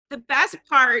The best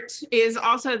part is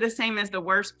also the same as the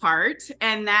worst part,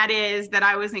 and that is that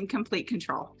I was in complete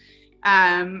control.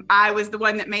 I was the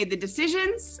one that made the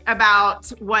decisions about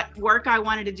what work I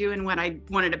wanted to do and what I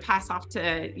wanted to pass off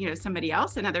to, somebody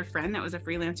else, another friend that was a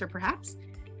freelancer, perhaps.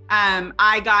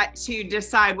 I got to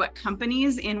decide what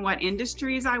companies in what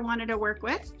industries I wanted to work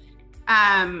with.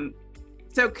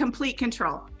 So complete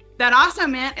control. That also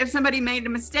meant if somebody made a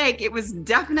mistake, it was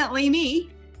definitely me.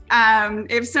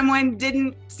 If someone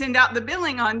didn't send out the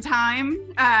billing on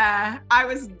time, I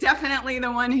was definitely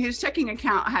the one whose checking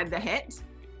account had the hit.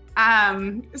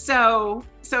 So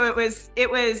it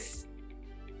was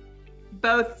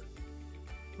both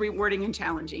rewarding and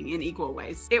challenging in equal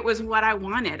ways. It was what I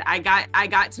wanted. I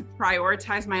got to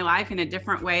prioritize my life in a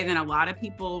different way than a lot of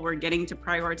people were getting to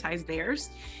prioritize theirs.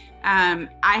 I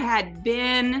had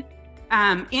been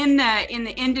in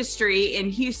the industry in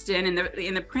Houston,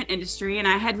 in the print industry, and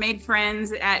I had made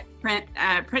friends at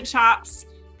print shops,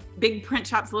 big print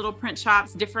shops, little print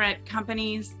shops, different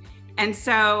companies. And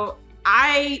so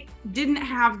I didn't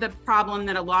have the problem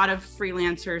that a lot of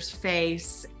freelancers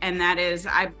face, and that is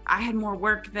I had more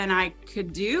work than I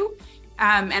could do,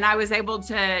 and I was able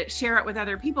to share it with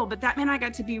other people, but that meant I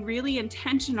got to be really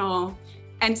intentional.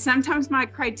 And sometimes my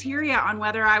criteria on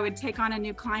whether I would take on a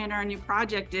new client or a new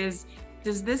project is,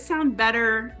 does this sound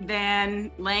better than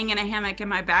laying in a hammock in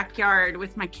my backyard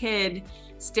with my kid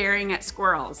staring at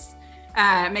squirrels,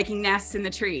 making nests in the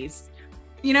trees?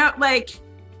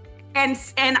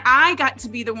 And I got to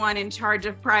be the one in charge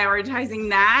of prioritizing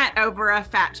that over a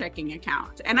fat checking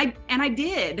account. And I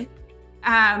did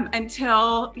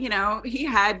until, he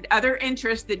had other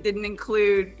interests that didn't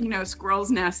include,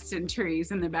 squirrels' nests and trees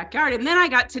in the backyard. And then I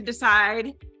got to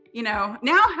decide, now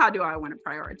how do I want to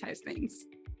prioritize things?